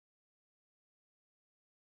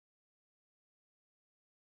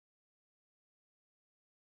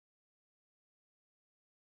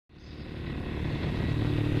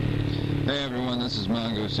Hey everyone, this is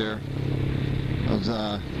Mongoose here. I was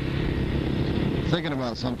thinking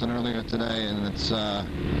about something earlier today, and it's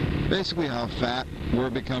basically how fat we're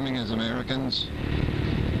becoming as Americans.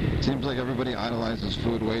 It seems like everybody idolizes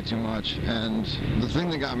food way too much, and the thing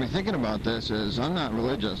that got me thinking about this is I'm not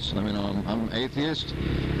religious. I mean, I'm atheist,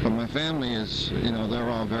 but my family is, they're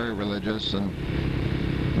all very religious, and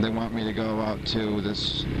they want me to go out to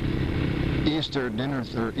this Easter dinner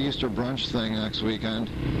or Easter brunch thing next weekend,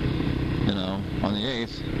 on the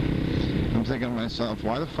 8th. I'm thinking to myself,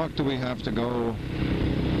 why the fuck do we have to go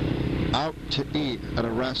out to eat at a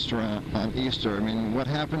restaurant on Easter? I mean, what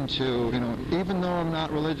happened to, even though I'm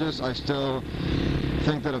not religious, I still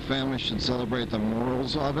think that a family should celebrate the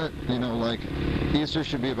morals of it. Like Easter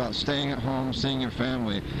should be about staying at home, seeing your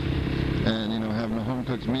family, and, having a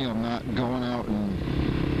home-cooked meal, not going out and,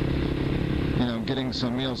 getting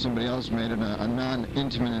some meal somebody else made in a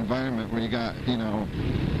non-intimate environment where you got,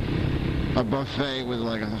 a buffet with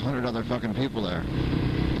like 100 other fucking people there.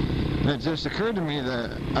 And it just occurred to me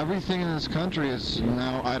that everything in this country is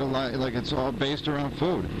now idolized, like it's all based around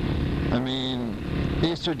food. I mean,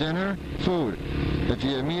 Easter dinner, food. If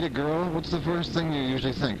you meet a girl, what's the first thing you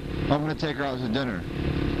usually think? Oh, I'm going to take her out to dinner.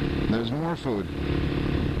 There's more food.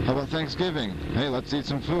 How about Thanksgiving? Hey, let's eat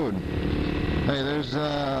some food. Hey, there's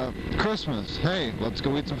Christmas. Hey, let's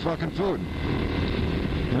go eat some fucking food.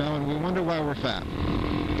 And we wonder why we're fat.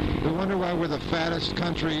 We wonder why we're the fattest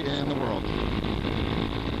country in the world.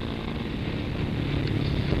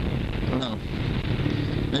 I don't know.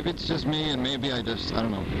 Maybe it's just me, and maybe I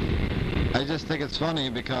don't know. I just think it's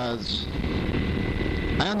funny because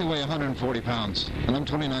I only weigh 140 pounds, and I'm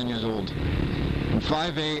 29 years old. I'm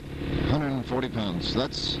 5'8", 140 pounds.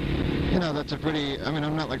 That's, that's a pretty, I'm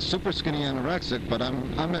not like super skinny anorexic, but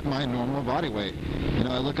I'm at my normal body weight.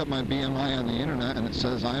 I look up my BMI on the internet, and it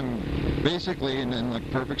says I'm basically in like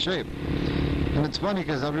perfect shape. And it's funny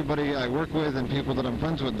because everybody I work with and people that I'm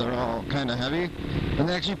friends with, they're all kind of heavy, and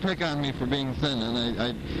they actually pick on me for being thin. And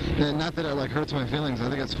and not that it like hurts my feelings. I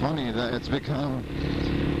think it's funny that that's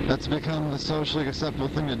become the socially acceptable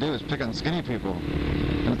thing to do, is pick on skinny people.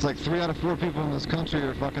 And it's like 3 out of 4 people in this country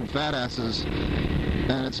are fucking fat asses,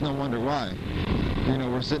 and it's no wonder why.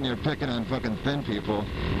 We're sitting here picking on fucking thin people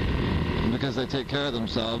because they take care of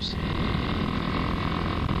themselves.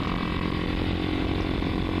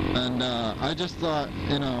 And I just thought,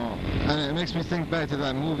 and it makes me think back to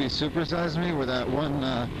that movie Super Size Me, where that one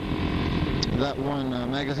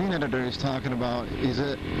magazine editor is talking about he's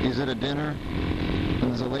at a dinner and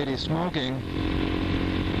there's a lady smoking,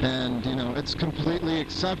 and it's completely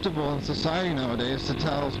acceptable in society nowadays to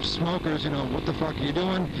tell smokers, what the fuck are you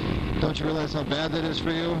doing? Don't you realize how bad that is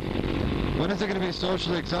for you? When is it going to be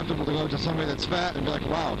socially acceptable to go to somebody that's fat and be like,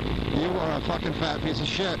 wow, you are a fucking fat piece of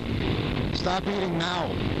shit. Stop eating now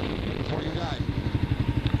before you die.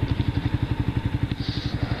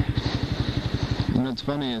 And what's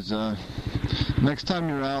funny is next time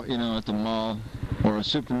you're out, at the mall or a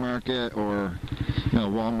supermarket or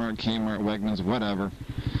Walmart, Kmart, Wegmans, whatever,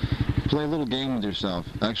 play a little game with yourself.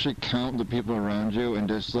 Actually count the people around you and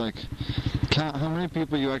just like count how many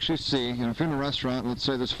people you actually see. If you're in a restaurant, let's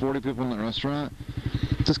say there's 40 people in the restaurant,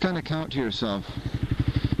 just kind of count to yourself.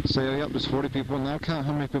 Say, oh, yep, there's 40 people. Now count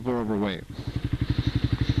how many people are overweight.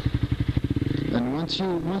 And once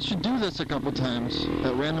you do this a couple times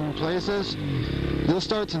at random places, you'll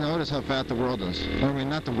start to notice how fat the world is. I mean,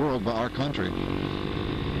 not the world, but our country.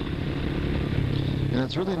 And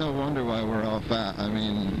it's really no wonder why we're all fat. I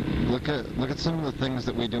mean, look at some of the things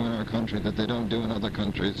that we do in our country that they don't do in other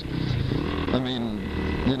countries. I mean,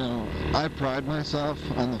 I pride myself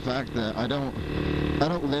on the fact that I don't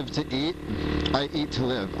live to eat. I eat to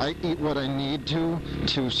live. I eat what I need to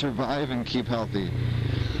survive and keep healthy.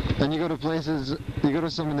 And you go to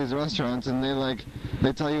some of these restaurants, and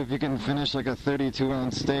they tell you if you can finish like a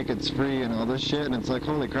 32-ounce steak, it's free and all this shit, and it's like,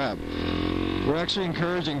 holy crap. We're actually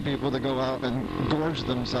encouraging people to go out and gorge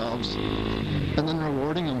themselves, and then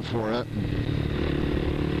rewarding them for it.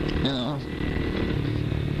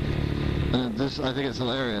 And I think it's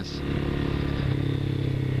hilarious.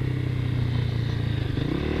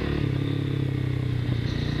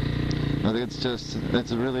 I think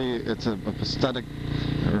it's a pathetic,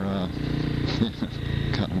 or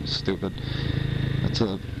God, I'm stupid. It's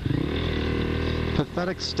a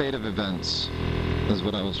pathetic state of events, is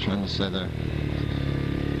what I was trying to say there.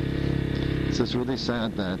 It's just really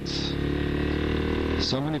sad that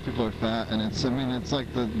so many people are fat, and it's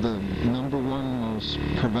like the number one most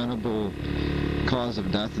preventable cause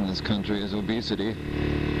of death in this country is obesity.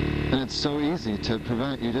 And it's so easy to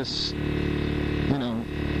prevent. You just,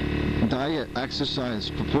 diet,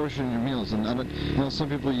 exercise, proportion your meals. And some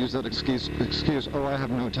people use that excuse, oh, I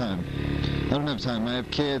have no time. I don't have time. I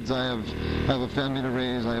have kids, I have a family to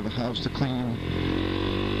raise, I have a house to clean.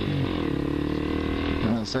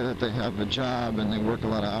 And they'll say that they have a job and they work a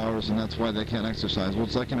lot of hours and that's why they can't exercise. Well,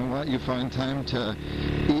 it's like, you know what? You find time to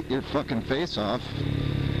eat your fucking face off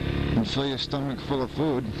and fill your stomach full of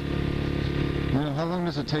food. How long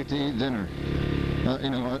does it take to eat dinner?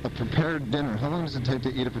 A prepared dinner. How long does it take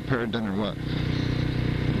to eat a prepared dinner? What?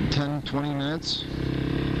 10, 20 minutes?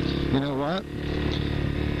 You know what?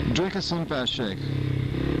 Drink a Slim Fast shake.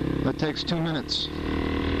 That takes 2 minutes.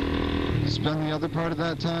 Spend the other part of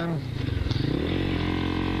that time.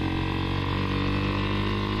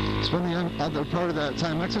 Spend the other part of that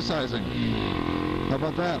time exercising. How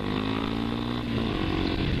about that?